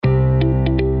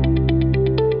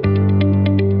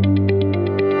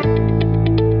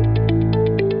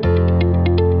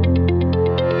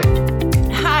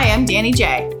Danny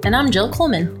J. And I'm Jill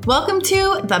Coleman. Welcome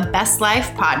to the Best Life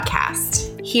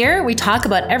Podcast. Here we talk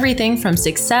about everything from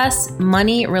success,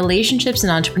 money, relationships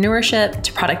and entrepreneurship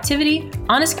to productivity,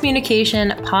 honest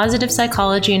communication, positive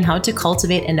psychology, and how to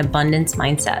cultivate an abundance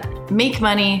mindset. Make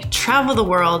money, travel the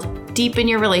world, deepen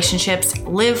your relationships,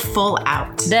 live full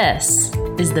out. This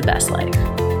is the best life.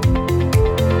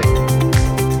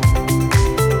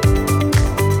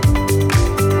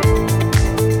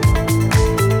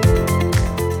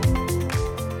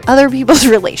 Other people's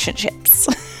relationships.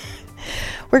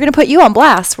 We're going to put you on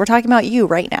blast. We're talking about you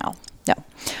right now. No.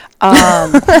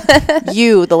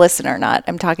 You, the listener,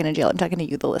 I'm talking to Jill. I'm talking to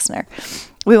you, the listener.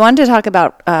 We wanted to talk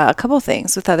about a couple of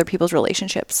things with other people's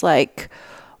relationships. Like,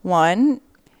 one,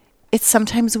 it's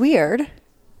sometimes weird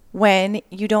when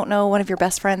you don't know one of your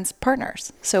best friend's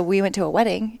partners. So we went to a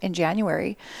wedding in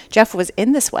January. Jeff was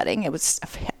in this wedding. It was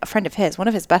a friend of his, one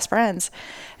of his best friends.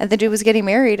 And the dude was getting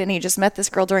married, and he just met this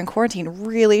girl during quarantine,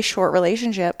 really short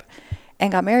relationship,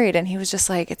 and got married. And he was just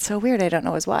like, it's so weird. I don't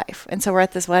know his wife. And so we're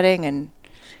at this wedding, and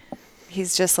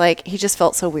he's just like, he just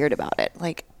felt so weird about it.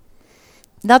 Like,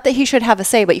 not that he should have a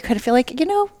say, but you kind of feel like,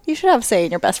 you should have a say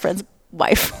in your best friend's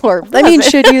wife or husband. I mean,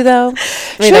 should you though?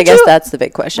 I guess that's the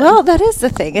big question. Well, that is the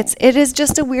thing. It is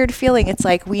just a weird feeling. It's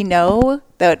like, we know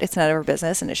that it's none of our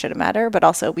business and it shouldn't matter, but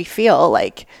also we feel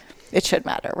like it should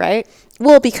matter, right?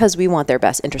 Well, because we want their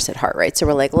best interest at heart, right? So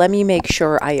we're like, let me make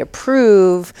sure I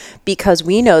approve because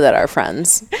we know that our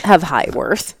friends have high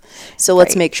worth. So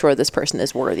let's make sure this person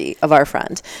is worthy of our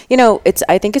friend.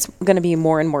 I think it's going to be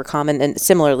more and more common. And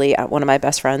similarly, one of my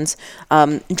best friends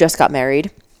just got married.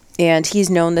 And he's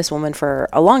known this woman for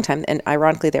a long time. And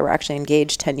ironically, they were actually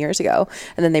engaged 10 years ago.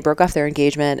 And then they broke off their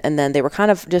engagement. And then they were kind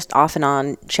of just off and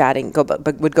on chatting,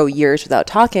 but would go years without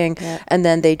talking. Yeah. And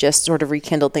then they just sort of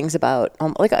rekindled things about,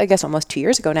 I guess, almost 2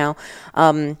 years ago now.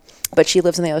 But she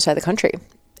lives on the other side of the country.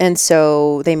 And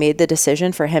so they made the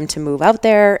decision for him to move out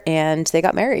there, and they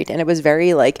got married. And it was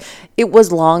very it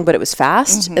was long, but it was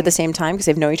fast at the same time because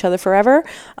they've known each other forever.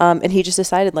 And he just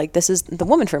decided this is the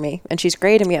woman for me, and she's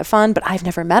great and we have fun, but I've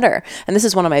never met her. And this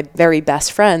is one of my very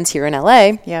best friends here in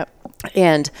LA. Yep.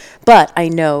 But I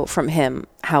know from him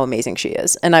how amazing she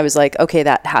is. And I was like, okay,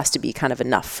 that has to be kind of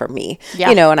enough for me.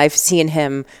 Yeah. And I've seen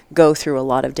him go through a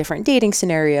lot of different dating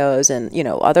scenarios and,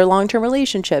 other long-term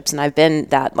relationships. And I've been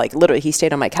that, literally he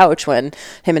stayed on my couch when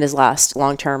him and his last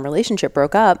long-term relationship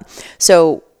broke up.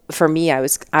 So for me,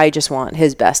 I just want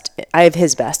I have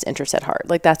his best interest at heart.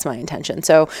 That's my intention.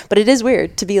 So, but it is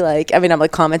weird to be I'm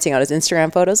commenting on his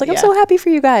Instagram photos. I'm so happy for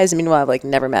you guys. Meanwhile, I've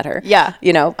never met her. Yeah.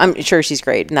 I'm sure she's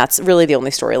great. And that's really the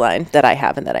only storyline that I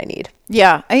have and that I need.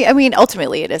 Yeah. I mean,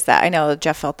 ultimately it is that. I know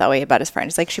Jeff felt that way about his friend.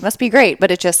 He's like, she must be great, but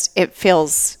it just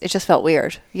felt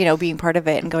weird, being part of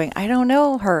it and going, I don't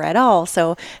know her at all.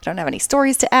 So I don't have any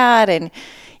stories to add. And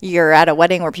you're at a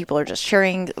wedding where people are just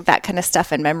sharing that kind of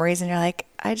stuff and memories. And you're like,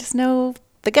 I just know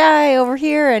the guy over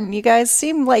here and you guys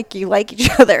seem like you like each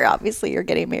other. Obviously you're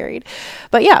getting married,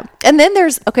 but yeah. And then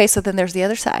there's the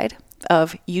other side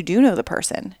of, you do know the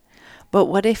person, but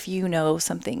what if you know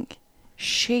something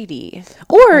shady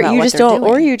or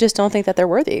you just don't think that they're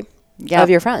worthy of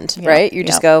your friend, right? You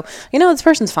just go, this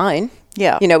person's fine.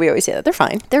 Yeah. We always say that they're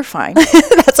fine. They're fine.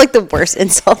 That's the worst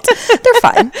insult. They're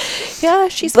fine. Yeah,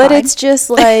 she's fine. But it's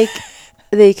just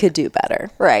they could do better.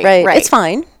 Right. It's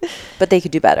fine, but they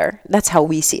could do better. That's how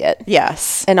we see it.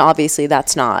 Yes. And obviously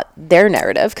that's not their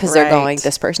narrative because they're going,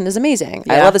 this person is amazing.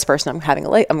 Yeah. I love this person.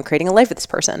 I'm creating a life with this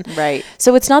person. Right.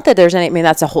 So it's not that there's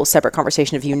that's a whole separate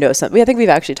conversation if something. I think we've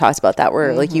actually talked about that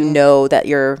where that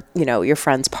your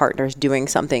friend's partner is doing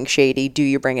something shady. Do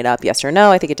you bring it up? Yes or no?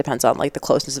 I think it depends on the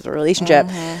closeness of the relationship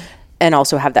and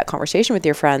also have that conversation with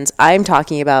your friends. I'm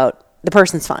talking about the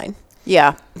person's fine.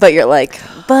 Yeah. But you're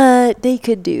but they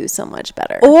could do so much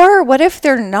better. Or what if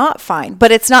they're not fine, but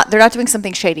they're not doing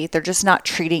something shady. They're just not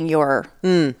treating your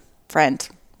friend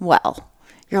well.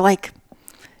 You're like,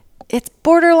 it's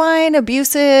borderline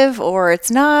abusive or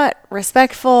it's not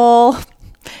respectful.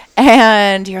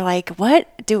 And you're like, what?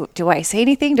 Do I say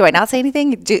anything? Do I not say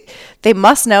anything? They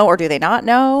must know or do they not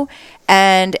know?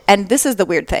 And this is the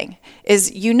weird thing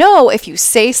is, if you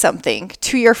say something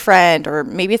to your friend or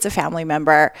maybe it's a family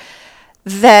member,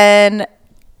 then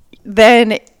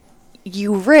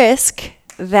you risk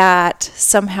that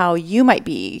somehow you might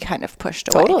be kind of pushed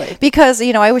away. Totally. Because,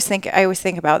 I always think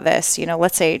about this,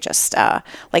 let's say just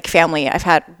family. I've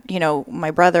had,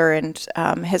 my brother and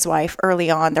his wife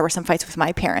early on, there were some fights with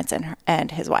my parents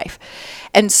and his wife.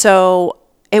 And so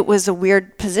it was a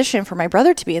weird position for my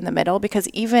brother to be in the middle, because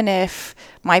even if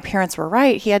my parents were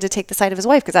right, he had to take the side of his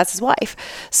wife because that's his wife.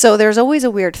 So there's always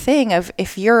a weird thing of,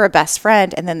 if you're a best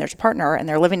friend and then there's a partner and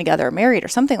they're living together or married or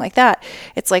something like that,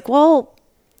 it's like, well,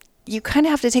 you kind of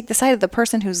have to take the side of the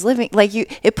person who's living, like,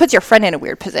 it puts your friend in a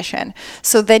weird position.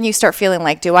 So then you start feeling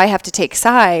like, do I have to take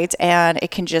sides? And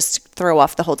it can just throw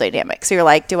off the whole dynamic. So you're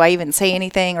like, do I even say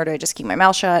anything, or do I just keep my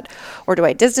mouth shut, or do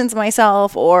I distance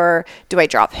myself, or do I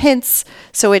drop hints?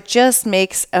 So it just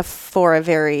makes for a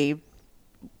very,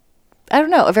 I don't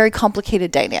know, a very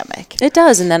complicated dynamic. It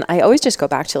does. And then I always just go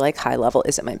back to like, high level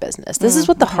isn't my business. This is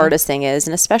what the hardest thing is.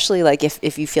 And especially like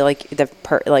if you feel like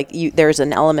there's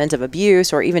an element of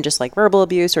abuse, or even just like verbal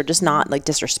abuse, or just not like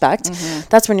disrespect,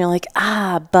 that's when you're like,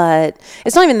 but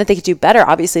it's not even that they could do better.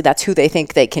 Obviously that's who they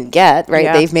think they can get, right?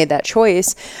 Yeah. They've made that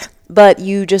choice. But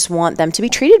you just want them to be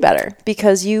treated better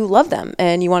because you love them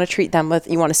and you want to treat them with,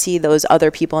 you want to see those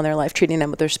other people in their life treating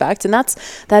them with respect. And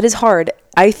that is hard.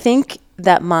 I think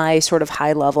that my sort of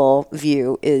high level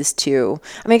view is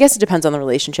I guess it depends on the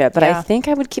relationship, but I think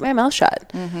I would keep my mouth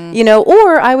shut,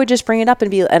 or I would just bring it up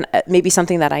and maybe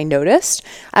something that I noticed.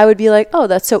 I would be like, oh,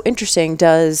 that's so interesting.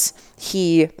 Does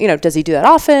he do that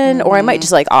often? Or I might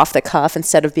just like off the cuff,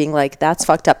 instead of being like, that's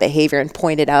fucked up behavior and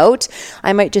point it out,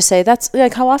 I might just say, that's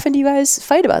like, how often do you guys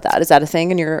fight about that? Is that a thing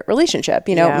in your relationship?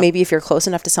 Maybe if you're close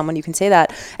enough to someone, you can say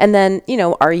that. And then,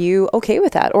 are you okay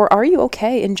with that? Or are you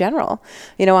okay in general?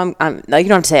 I'm like, you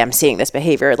don't have to say I'm seeing this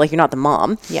behavior. Like, you're not the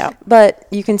mom. Yeah. But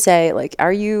you can say like,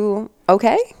 are you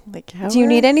okay? Like, do you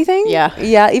need anything? Yeah.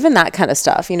 Yeah. Even that kind of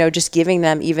stuff, just giving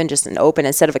them even just an open,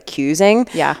 instead of accusing.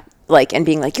 Yeah. Like, and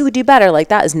being like, you would do better. Like,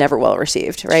 that is never well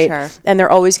received. Right. Sure. And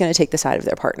they're always going to take the side of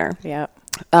their partner. Yeah.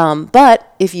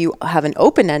 But if you have an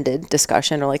open-ended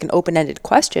discussion, or like an open-ended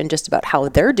question just about how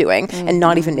they're doing, and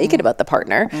not even make it about the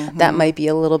partner, that might be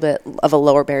a little bit of a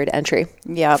lower barrier to entry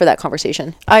for that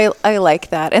conversation. I like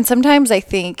that. And sometimes I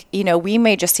think, we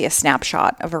may just see a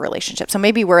snapshot of a relationship. So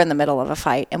maybe we're in the middle of a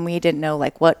fight and we didn't know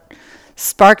like what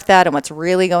sparked that and what's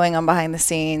really going on behind the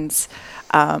scenes.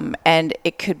 And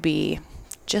it could be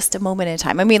just a moment in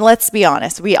time. I mean, let's be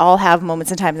honest. We all have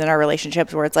moments and times in our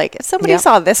relationships where it's like, if somebody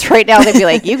saw this right now, they'd be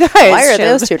like, you guys, why are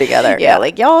those two together? Yeah,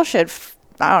 like y'all should,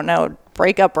 I don't know,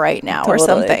 break up right now or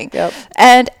something. Yep.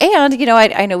 And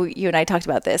I know you and I talked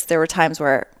about this. There were times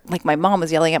where like my mom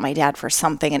was yelling at my dad for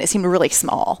something and it seemed really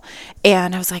small.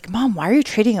 And I was like, Mom, why are you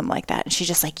treating him like that? And she's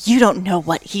just like, you don't know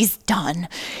what he's done.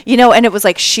 And it was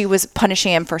like she was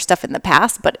punishing him for stuff in the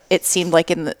past, but it seemed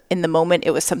like in the moment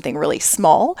it was something really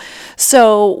small.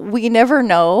 So we never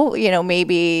know,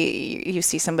 maybe you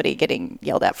see somebody getting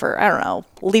yelled at for, I don't know,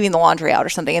 leaving the laundry out or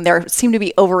something, and they seem to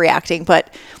be overreacting,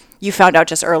 but you found out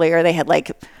just earlier they had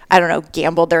like, I don't know,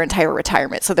 gambled their entire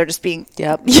retirement. So they're just being,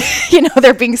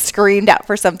 they're being screened out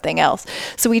for something else.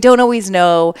 So we don't always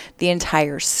know the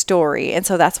entire story. And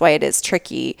so that's why it is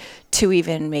tricky to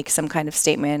even make some kind of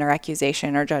statement or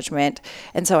accusation or judgment.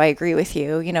 And so I agree with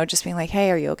you, just being like,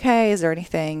 hey, are you okay? Is there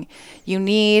anything you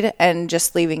need? And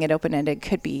just leaving it open-ended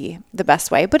could be the best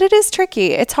way. But it is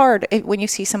tricky. It's hard when you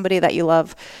see somebody that you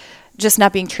love just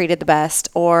not being treated the best,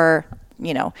 or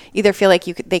either feel like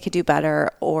they could do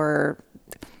better, or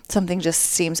something just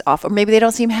seems off, or maybe they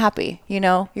don't seem happy.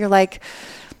 You're like,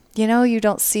 you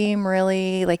don't seem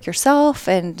really like yourself,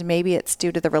 and maybe it's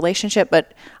due to the relationship.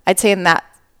 But I'd say in that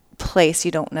place, you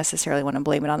don't necessarily want to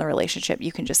blame it on the relationship.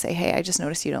 You can just say, hey, I just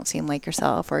noticed you don't seem like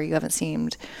yourself, or you haven't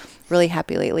seemed really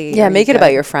happy lately. Yeah, make it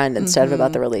about your friend instead of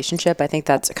about the relationship. I think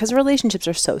that's because relationships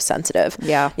are so sensitive.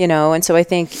 Yeah. And so I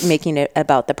think making it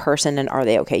about the person and are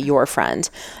they okay, your friend.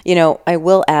 I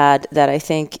will add that I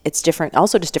think it's different,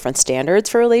 also just different standards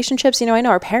for relationships. I know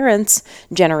our parents'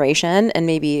 generation and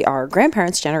maybe our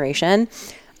grandparents' generation,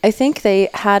 I think they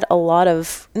had a lot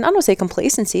of, I don't want to say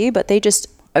complacency, but they just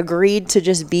agreed to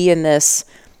just be in this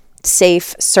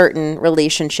safe, certain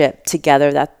relationship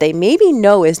together that they maybe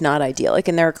know is not ideal. Like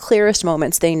in their clearest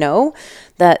moments, they know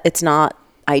that it's not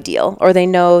ideal, or they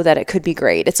know that it could be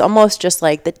great. It's almost just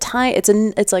like the time,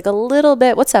 it's like a little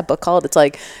bit, what's that book called? It's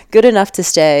like Good Enough to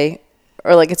Stay,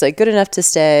 or like it's like good enough to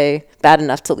stay, bad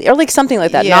enough to leave, or like something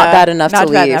like that. Not bad enough to leave.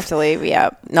 Not bad enough to leave,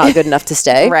 yeah. Not good enough to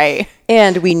stay. Right.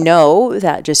 And we know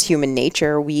that just human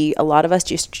nature, a lot of us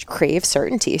just crave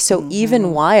certainty. So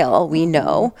even while we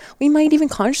know, we might even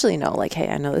consciously know, like, hey,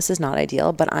 I know this is not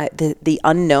ideal, but the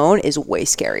unknown is way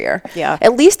scarier. Yeah.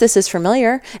 At least this is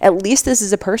familiar. At least this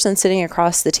is a person sitting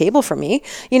across the table from me,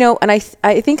 and I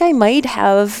think I might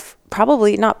have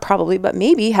but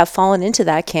maybe have fallen into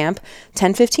that camp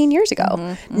 10, 15 years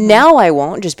ago. Now I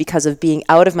won't, just because of being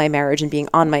out of my marriage and being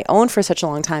on my own for such a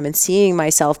long time and seeing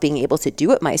myself being able to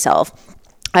do it myself.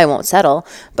 I won't settle.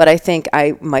 But I think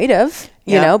I might have,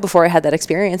 you know, before I had that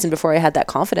experience and before I had that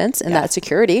confidence and that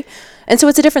security. And so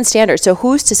it's a different standard. So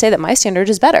who's to say that my standard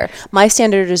is better? My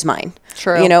standard is mine.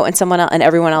 True. You know, and someone else, and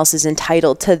everyone else is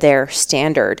entitled to their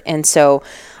standard. And so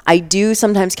I do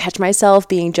sometimes catch myself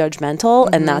being judgmental,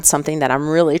 and that's something that I'm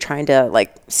really trying to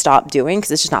like stop doing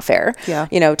because it's just not fair,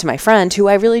 you know, to my friend who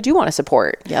I really do want to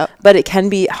support. But it can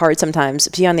be hard sometimes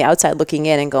to be on the outside looking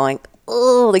in and going,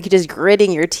 oh, like you're just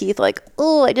gritting your teeth like,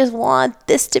 oh, I just want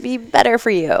this to be better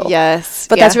for you. Yes.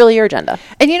 But that's really your agenda.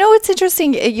 And you know what's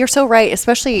interesting? You're so right,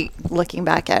 especially looking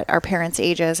back at our parents'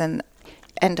 ages. And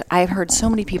I've heard so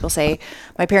many people say,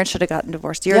 my parents should have gotten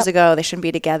divorced years ago. They shouldn't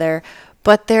be together.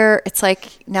 But it's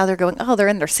like now they're going, oh, they're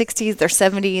in their 60s, their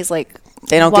 70s. Like,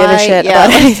 they don't give a shit about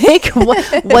it.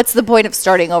 Like, what's the point of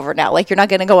starting over now? Like, you're not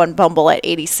going to go on Bumble at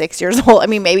 86 years old. I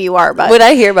mean, maybe you are, but when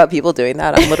I hear about people doing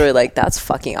that, I'm literally like, that's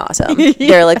fucking awesome.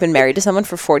 They're like been married to someone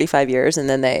for 45 years and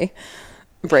then they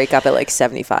break up at like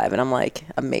 75. And I'm like,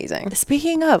 amazing.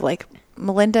 Speaking of, like,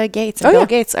 Melinda Gates and Bill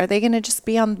Gates, are they going to just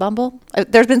be on Bumble?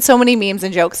 There's been so many memes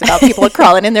and jokes about people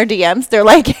crawling in their DMs. They're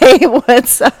like, hey,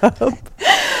 what's up?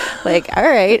 Like, all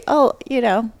right. Oh, you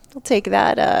know, I'll take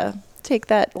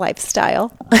that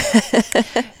lifestyle.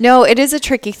 No, it is a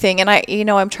tricky thing. And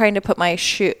I'm trying to put my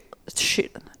the shoe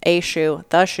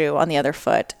on the other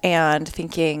foot and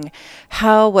thinking,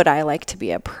 how would I like to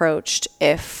be approached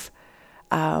if,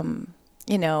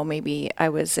 maybe I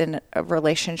was in a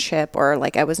relationship or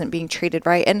like I wasn't being treated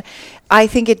right. And I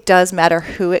think it does matter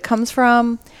who it comes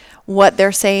from, what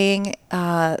they're saying.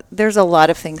 There's a lot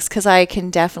of things, because I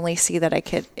can definitely see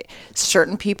that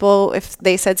certain people, if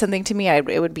they said something to me,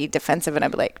 it would be defensive and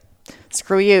I'd be like,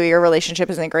 screw you, your relationship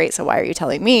isn't great, so why are you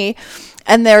telling me?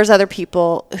 And there's other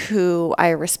people who I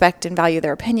respect and value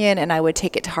their opinion, and I would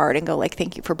take it to heart and go like,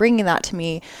 thank you for bringing that to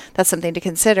me. That's something to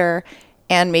consider.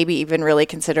 And maybe even really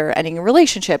consider ending a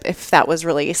relationship if that was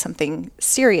really something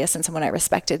serious and someone I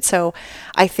respected. So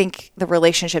I think the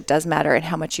relationship does matter and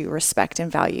how much you respect and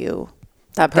value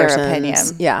that person's opinion.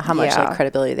 Yeah, how much like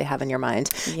credibility they have in your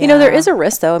mind. You know, there is a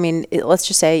risk though. I mean, let's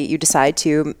just say you decide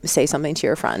to say something to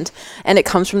your friend and it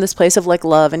comes from this place of like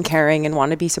love and caring and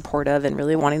want to be supportive and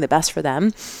really wanting the best for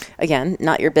them. Again,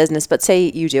 not your business, but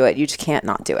say you do it, you just can't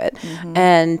not do it.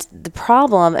 And the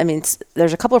problem, I mean,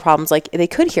 there's a couple of problems. Like they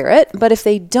could hear it, but if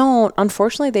they don't,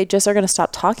 unfortunately, they just are going to stop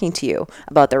talking to you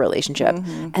about their relationship.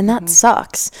 And that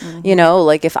sucks. You know,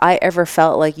 like if I ever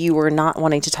felt like you were not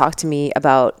wanting to talk to me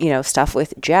about, you know, stuff with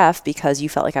Jeff because you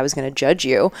felt like I was going to judge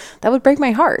you, that would break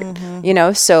my heart, you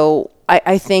know? So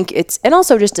I think and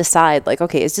also just decide like,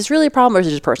 okay, is this really a problem or is it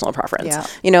just personal preference?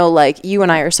 You know, like you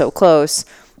and I are so close.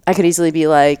 I could easily be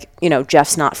like, you know,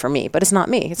 Jeff's not for me, but it's not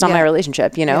me. It's not my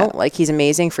relationship, you know, like he's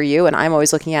amazing for you. And I'm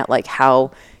always looking at like how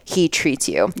he treats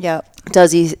you.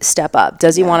 Does he step up?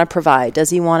 Does he want to provide?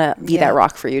 Does he want to be that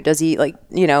rock for you? Does he like,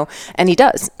 you know, and he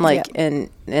does like,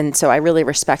 and so I really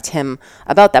respect him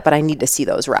about that, but I need to see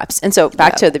those reps. And so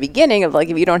back to the beginning of like,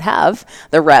 if you don't have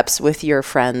the reps with your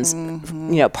friend's, you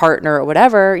know, partner or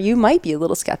whatever, you might be a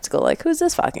little skeptical. Like, who's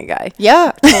this fucking guy?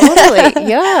 Yeah,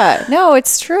 totally. No,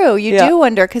 it's true. You do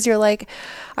wonder, because you're like,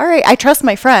 all right, I trust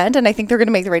my friend and I think they're going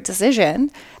to make the right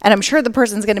decision. And I'm sure the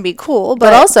person's going to be cool.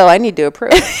 But also I need to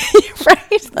approve.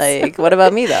 Right. Like, what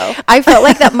about me though? I felt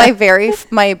like that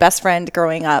my best friend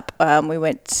growing up,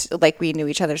 we knew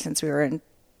each other since we were in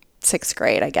 6th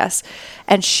grade, I guess.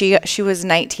 And she was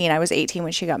 19. I was 18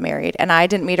 when she got married. And I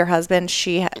didn't meet her husband.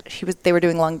 They were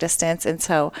doing long distance. And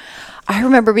so I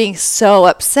remember being so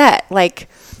upset. Like,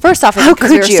 first off,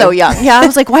 because we were so young. Yeah, I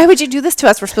was like, why would you do this to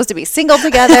us? We're supposed to be single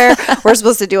together. We're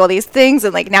supposed to do all these things.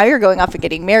 And like, now you're going off and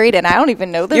getting married and I don't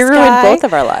even know this guy. You ruined both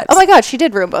of our lives. Oh my God, she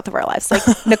did ruin both of our lives. Like,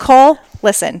 Nicole,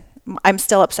 listen, I'm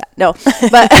still upset. No,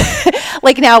 but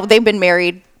like now they've been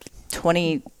married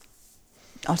 21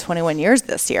 years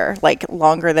this year, like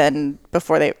longer than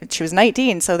before she was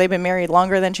 19. So they've been married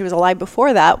longer than she was alive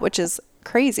before that, which is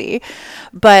crazy.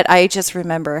 But I just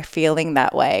remember feeling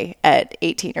that way at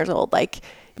 18 years old. Like,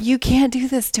 you can't do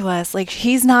this to us. Like,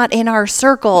 he's not in our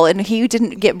circle and he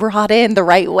didn't get brought in the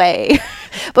right way.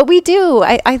 But we do.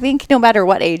 I think no matter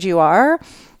what age you are,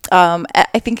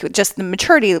 I think just the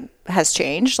maturity has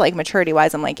changed. Like, maturity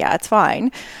wise, I'm like, yeah, it's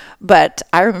fine. But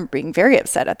I remember being very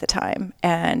upset at the time.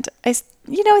 And I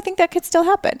think that could still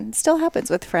happen. It still happens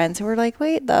with friends who are like,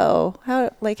 wait, though,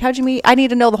 how'd you meet? I need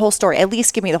to know the whole story. At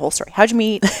least give me the whole story. How'd you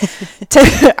meet?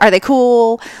 Are they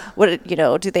cool? What,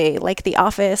 do they like The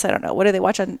Office? I don't know. What do they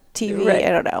watch on TV? Right. I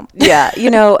don't know. Yeah.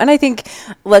 And I think,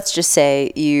 let's just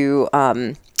say you,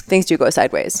 things do go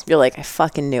sideways. You're like, I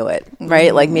fucking knew it.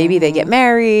 Right. Like maybe they get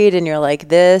married and you're like,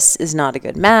 this is not a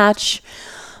good match.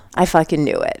 I fucking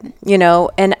knew it, you know?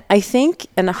 And I think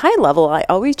in a high level, I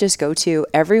always just go to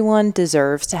everyone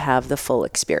deserves to have the full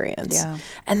experience. Yeah.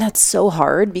 And that's so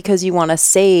hard because you want to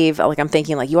save, like I'm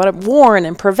thinking like you want to warn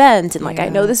and prevent. And like, I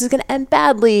know this is going to end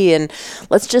badly. And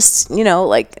let's just, you know,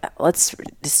 like, let's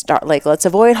start, like, let's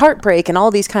avoid heartbreak and all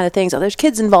these kind of things. Oh, there's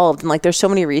kids involved. And like, there's so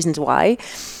many reasons why.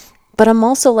 But I'm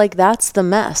also like, that's the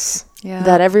mess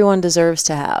that everyone deserves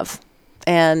to have.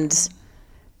 And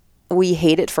we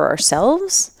hate it for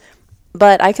ourselves.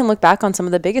 But I can look back on some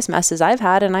of the biggest messes I've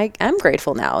had, and I am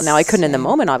grateful now. Now, I couldn't in the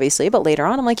moment, obviously, but later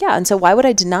on, I'm like, yeah. And so why would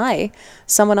I deny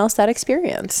someone else that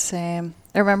experience? Same.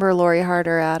 I remember Lori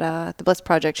Harder at the Bliss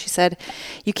Project. She said,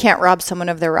 you can't rob someone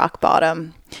of their rock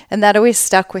bottom. And that always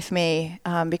stuck with me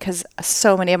because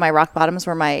so many of my rock bottoms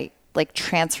were my like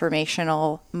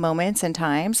transformational moments and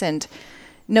times. And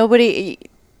nobody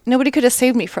could have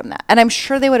saved me from that. And I'm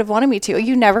sure they would have wanted me to.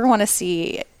 You never want to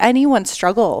see anyone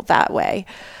struggle that way.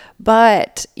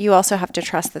 But you also have to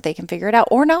trust that they can figure it out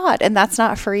or not. And that's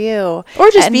not for you. Or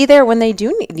just be there when they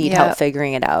do need help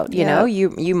figuring it out. You know,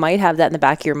 you might have that in the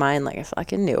back of your mind, like, I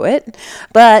fucking knew it.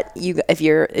 But if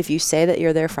you say that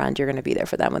you're their friend, you're going to be there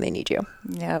for them when they need you.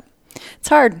 Yep. It's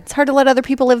hard. It's hard to let other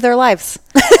people live their lives.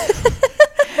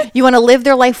 You want to live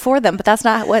their life for them, but that's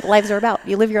not what lives are about.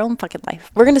 You live your own fucking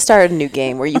life. We're going to start a new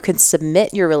game where you can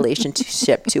submit your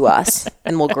relationship to us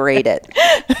and we'll grade it.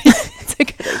 It's a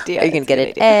good idea. You can get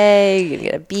an A, you can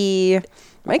get a B, you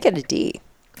might get a D.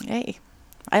 Hey,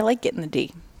 I like getting the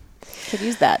D. Could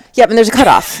use that. Yep, and there's a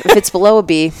cutoff. If it's below a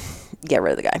B, get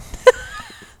rid of the guy.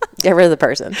 Get rid of the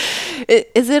person.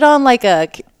 Is it on like a...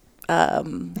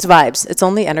 It's vibes. It's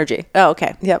only energy. Oh,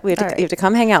 okay. Yep, you have to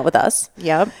come hang out with us.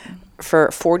 Yep.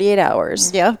 For 48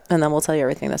 hours. Yeah. And then we'll tell you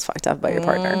everything that's fucked up about your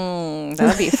partner. That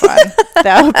would be fun.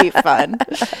 That would be fun.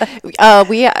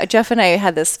 Jeff and I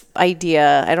had this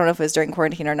idea. I don't know if it was during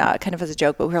quarantine or not, kind of as a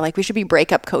joke, but we were like, we should be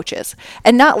breakup coaches.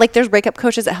 And not like there's breakup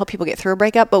coaches that help people get through a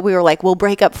breakup, but we were like, we'll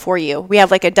break up for you. We have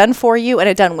like a done for you and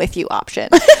a done with you option.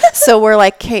 So we're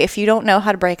like, okay, if you don't know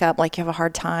how to break up, like you have a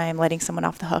hard time letting someone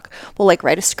off the hook, we'll like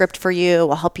write a script for you.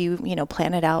 We'll help you,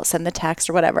 plan it out, send the text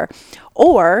or whatever.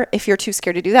 Or if you're too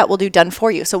scared to do that, we'll do done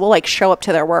for you. So we'll like show up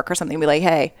to their work or something and be like,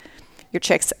 hey, your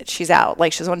she's out.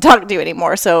 Like she doesn't want to talk to you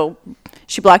anymore. So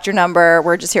she blocked your number.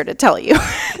 We're just here to tell you.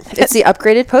 It's the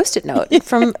upgraded Post-it note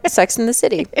from Sex and the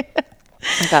City.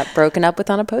 I got broken up with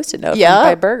on a Post-it note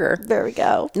by Burger. There we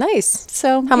go. Nice.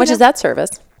 So how much is that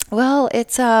service? Well,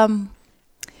 it's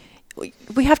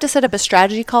we have to set up a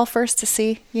strategy call first to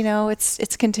see,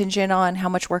 it's contingent on how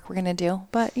much work we're going to do.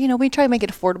 But, we try to make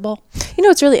it affordable.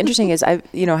 What's really interesting is I,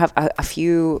 have a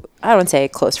few, I don't say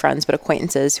close friends, but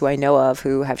acquaintances who I know of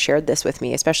who have shared this with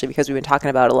me, especially because we've been talking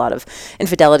about a lot of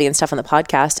infidelity and stuff on the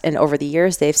podcast. And over the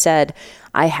years, they've said,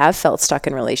 I have felt stuck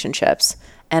in relationships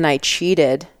and I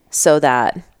cheated so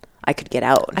that I could get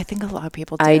out. I think a lot of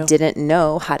people do. I didn't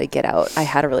know how to get out. I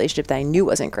had a relationship that I knew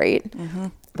wasn't great,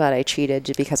 but I cheated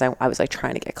just because I was like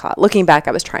trying to get caught. Looking back,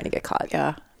 I was trying to get caught.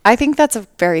 Yeah. I think that's a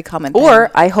very common thing. Or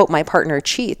I hope my partner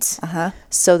cheats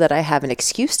so that I have an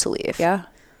excuse to leave. Yeah.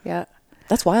 Yeah.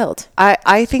 That's wild.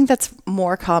 I think that's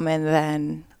more common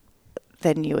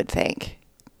than you would think.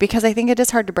 Because I think it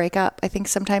is hard to break up. I think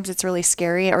sometimes it's really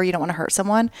scary or you don't want to hurt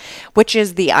someone, which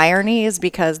is the irony is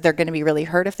because they're going to be really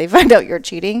hurt if they find out you're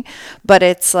cheating. But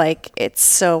it's like, it's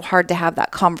so hard to have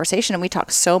that conversation. And we talk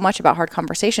so much about hard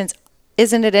conversations.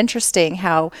 Isn't it interesting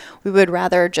how we would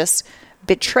rather just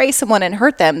betray someone and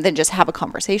hurt them than just have a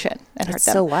conversation and hurt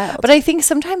them? So wild. But I think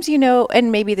sometimes,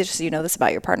 and maybe this this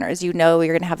about your partner is, you're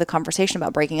going to have the conversation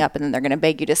about breaking up and then they're going to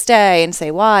beg you to stay and say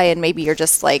why. And maybe you're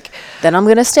just like, then I'm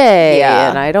going to stay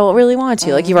and I don't really want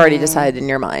to. Like you've already decided in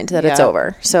your mind that it's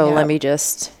over. So let me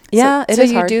just, so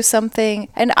you do something.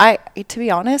 And to be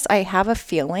honest, I have a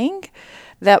feeling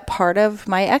that part of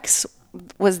my ex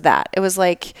was that it was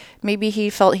like maybe he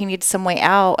felt he needed some way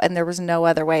out and there was no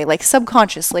other way, like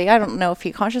subconsciously. I don't know if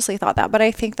he consciously thought that, but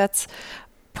I think that's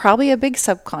probably a big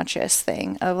subconscious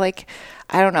thing of like,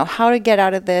 I don't know how to get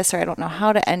out of this, or I don't know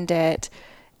how to end it.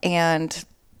 And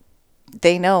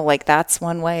they know like that's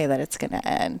one way that it's going to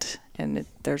end. And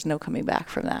there's no coming back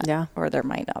from that. Yeah. Or there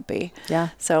might not be. Yeah.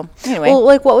 So anyway. Well,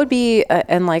 like what would be,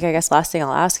 and like, I guess last thing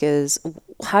I'll ask is,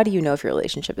 how do you know if your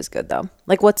relationship is good though?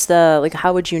 Like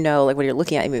how would you know, like when you're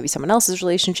looking at maybe someone else's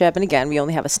relationship? And again, we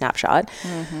only have a snapshot,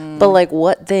 but like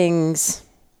what things,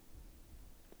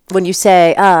 when you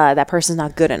say, that person's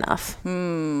not good enough,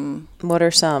 what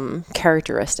are some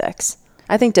characteristics?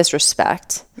 I think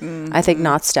disrespect. I think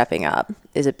not stepping up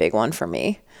is a big one for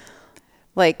me.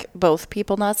 Like both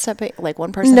people not stepping, like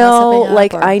one person not stepping up?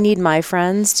 Like or? I need my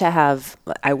friends to have,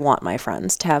 I want my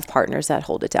friends to have partners that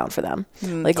hold it down for them.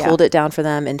 Hold it down for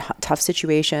them in tough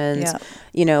situations,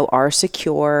 are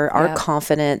secure, are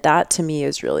confident. That to me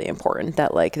is really important,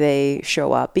 that like they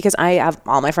show up, because I have,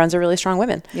 all my friends are really strong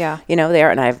women. Yeah. They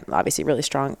are, and I have obviously really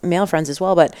strong male friends as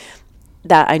well, but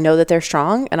that I know that they're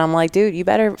strong, and I'm like, dude, you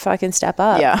better fucking step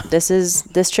up. Yeah.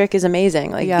 This chick is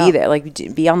amazing. Like be there, like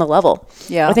be on the level.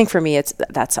 Yeah. I think for me,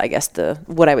 that's I guess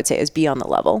what I would say is be on the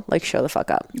level, like show the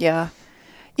fuck up. Yeah.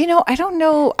 I don't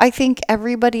know. I think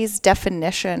everybody's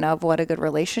definition of what a good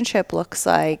relationship looks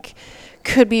like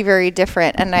could be very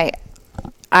different. And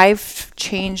I've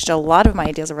changed a lot of my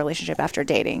ideas of relationship after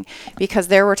dating, because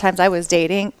there were times I was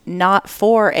dating not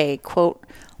for a quote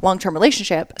long-term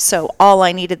relationship. So all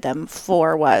I needed them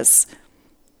for was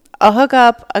a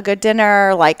hookup, a good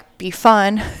dinner, like be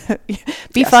fun,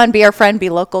 be our friend,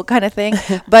 be local kind of thing.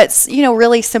 But,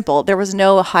 really simple. There was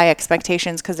no high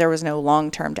expectations because there was no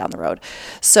long-term down the road.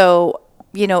 So,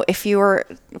 if you're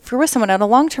with someone in a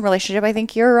long-term relationship, I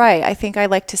think you're right. I think I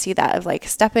like to see that of like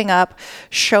stepping up,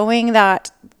 showing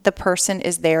that the person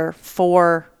is there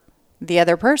for the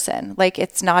other person. Like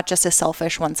it's not just a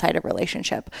selfish one-sided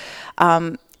relationship.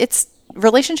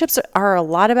 Relationships are a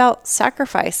lot about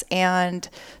sacrifice and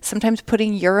sometimes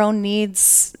putting your own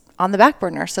needs on the back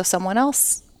burner so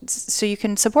you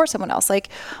can support someone else. Like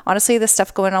honestly, the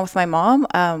stuff going on with my mom,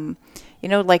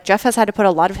 like Jeff has had to put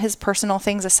a lot of his personal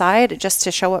things aside just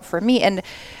to show up for me, and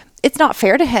it's not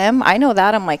fair to him. I know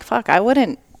that. I'm like, fuck, I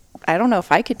don't know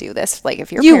if I could do this. Like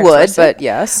if you would, but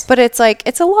yes. But it's like,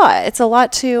 it's a lot. It's a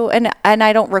lot to, and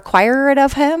I don't require it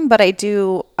of him, but I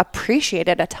do appreciate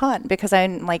it a ton, because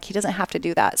I'm like, he doesn't have to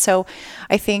do that. So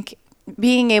I think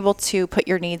being able to put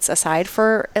your needs aside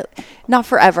for, not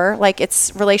forever, like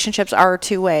relationships are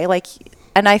two-way. Like,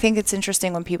 and I think it's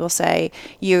interesting when people say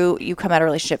you come at a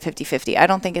relationship 50-50. I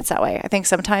don't think it's that way. I think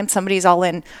sometimes somebody's all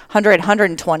in 100,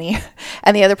 120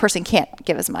 and the other person can't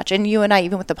give as much. And you and I,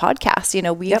 even with the podcast,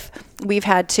 we've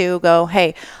had to go,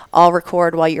 hey, I'll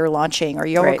record while you're launching, or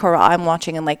you'll record while I'm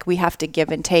launching. And like, we have to give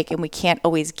and take, and we can't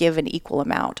always give an equal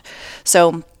amount.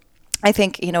 So I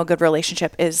think, a good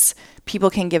relationship is people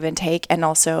can give and take, and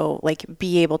also like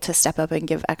be able to step up and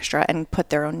give extra and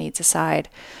put their own needs aside.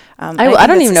 I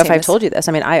don't even know if I've told you this.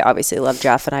 I mean, I obviously love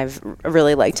Jeff, and I've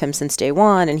really liked him since day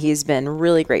one, and he's been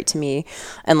really great to me.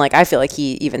 And like, I feel like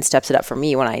he even steps it up for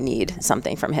me when I need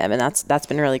something from him. And that's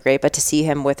been really great. But to see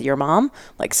him with your mom,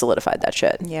 like solidified that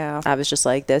shit. Yeah. I was just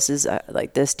like, this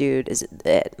dude is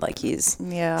it. Like he's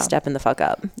stepping the fuck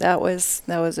up. That was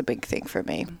a big thing for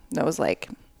me. That was like,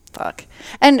 fuck.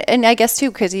 And I guess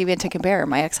too, because even to compare,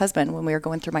 my ex-husband, when we were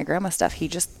going through my grandma stuff, he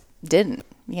just didn't,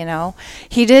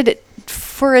 he did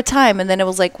for a time. And then it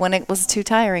was like, when it was too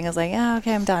tiring, I was like, yeah,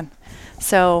 okay, I'm done.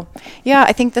 So yeah,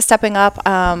 I think the stepping up,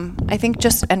 I think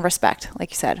and respect, like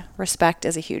you said, respect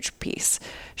is a huge piece.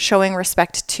 Showing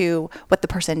respect to what the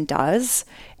person does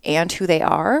and who they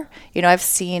are. I've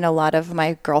seen a lot of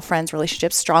my girlfriends'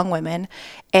 relationships, strong women,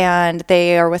 and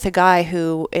they are with a guy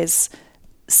who is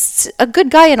a good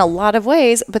guy in a lot of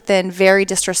ways, but then very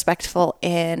disrespectful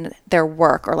in their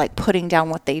work, or like putting down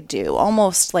what they do,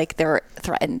 almost like they're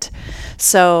threatened.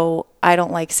 So I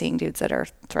don't like seeing dudes that are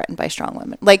threatened by strong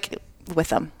women, like with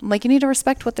them. I'm like, you need to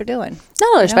respect what they're doing.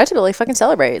 No, respect it, but like fucking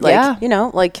celebrate. Like,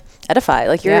 like edify.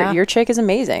 Like your chick is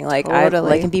amazing. Like totally.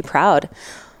 I like and be proud.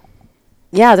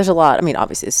 Yeah, there's a lot. I mean,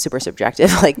 obviously it's super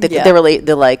subjective, like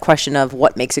the like question of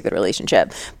what makes a good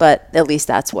relationship, but at least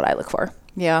that's what I look for.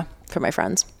 Yeah. For my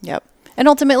friends. Yep. And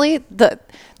ultimately the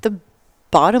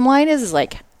bottom line is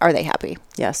like, are they happy?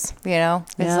 Yes.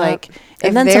 It's like,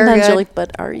 and then sometimes you're like,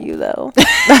 but are you though?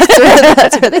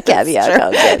 that's where the caveat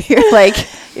comes in. You're like,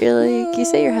 you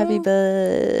say you're happy,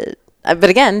 but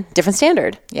again, different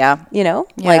standard. Yeah.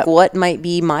 Like what might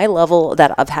be my level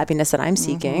of happiness that I'm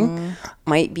seeking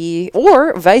might be,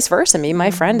 or vice versa. Maybe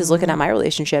my friend is looking at my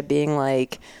relationship being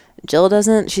like, Jill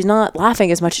she's not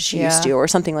laughing as much as she used to, or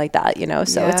something like that,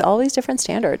 so it's always different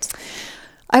standards.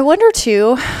 I wonder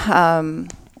too,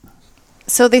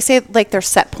 so they say like there's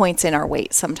set points in our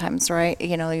weight sometimes, right?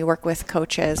 You work with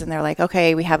coaches and they're like,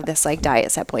 okay, we have this like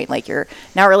diet set point. Like you're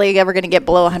not really ever going to get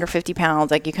below 150 pounds.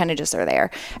 Like you kind of just are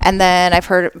there. And then I've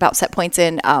heard about set points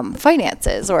in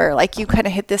finances, or like you kind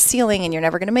of hit this ceiling and you're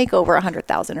never going to make over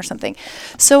 100,000 or something.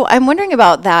 So I'm wondering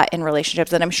about that in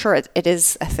relationships, and I'm sure it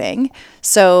is a thing.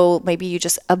 So maybe you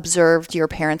just observed your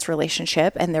parents'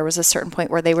 relationship and there was a certain point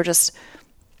where they were just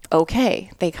okay.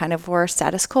 They kind of were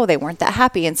status quo. They weren't that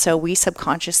happy. And so we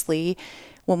subconsciously,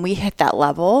 when we hit that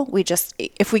level,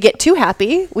 if we get too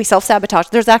happy, we self-sabotage.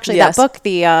 There's actually that book,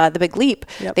 The Big Leap.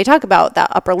 Yep. They talk about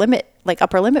that upper limit like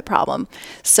upper limit problem.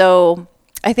 So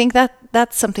I think that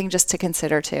that's something just to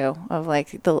consider too, of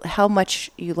like how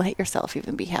much you let yourself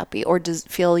even be happy or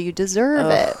feel you deserve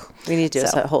it. We need to do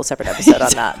a whole separate episode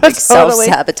on that. Like Totally.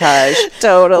 Self-sabotage,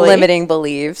 Totally. limiting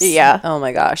beliefs. Yeah. Oh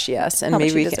my gosh, yes. And How much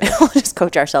maybe you we can we'll just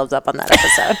coach ourselves up on that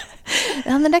episode.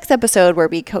 And on the next episode where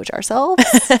we coach ourselves.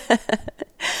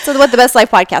 So what the Best Life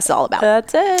Podcast is all about.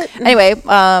 That's it. Anyway,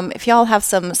 if y'all have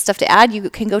some stuff to add, you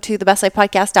can go to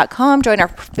thebestlifepodcast.com, join our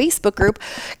Facebook group.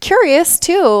 Curious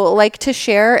too, like to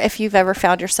share if you've ever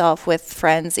found yourself with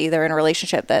friends either in a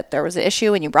relationship that there was an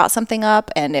issue and you brought something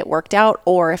up and it worked out,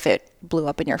 or if it blew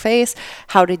up in your face.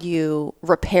 How did you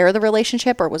repair the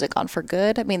relationship, or was it gone for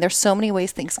good? I mean, there's so many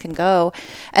ways things can go.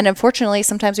 And unfortunately,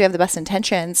 sometimes we have the best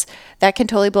intentions that can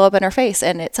totally blow up in our face,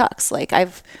 and it sucks. Like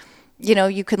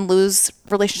you can lose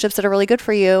relationships that are really good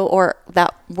for you or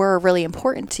that were really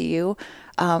important to you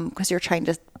because you're trying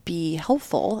to be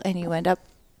helpful and you end up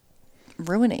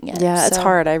ruining it. Yeah, it's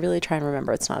hard. I really try and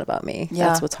remember it's not about me. Yeah.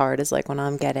 That's what's hard is like when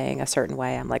I'm getting a certain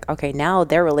way, I'm like, okay, now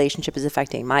their relationship is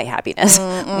affecting my happiness.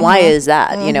 Why is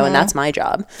that? And that's my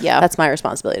job. Yeah. That's my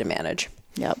responsibility to manage.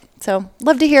 Yep. So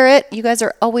love to hear it. You guys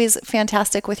are always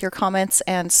fantastic with your comments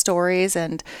and stories.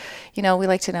 And, we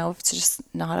like to know if it's just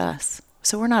not us.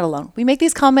 So we're not alone. We make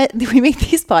these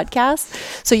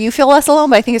podcasts so you feel less alone,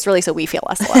 but I think it's really so we feel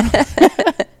less alone.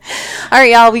 All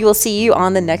right, y'all. We will see you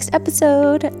on the next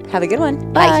episode. Have a good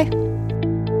one. Bye.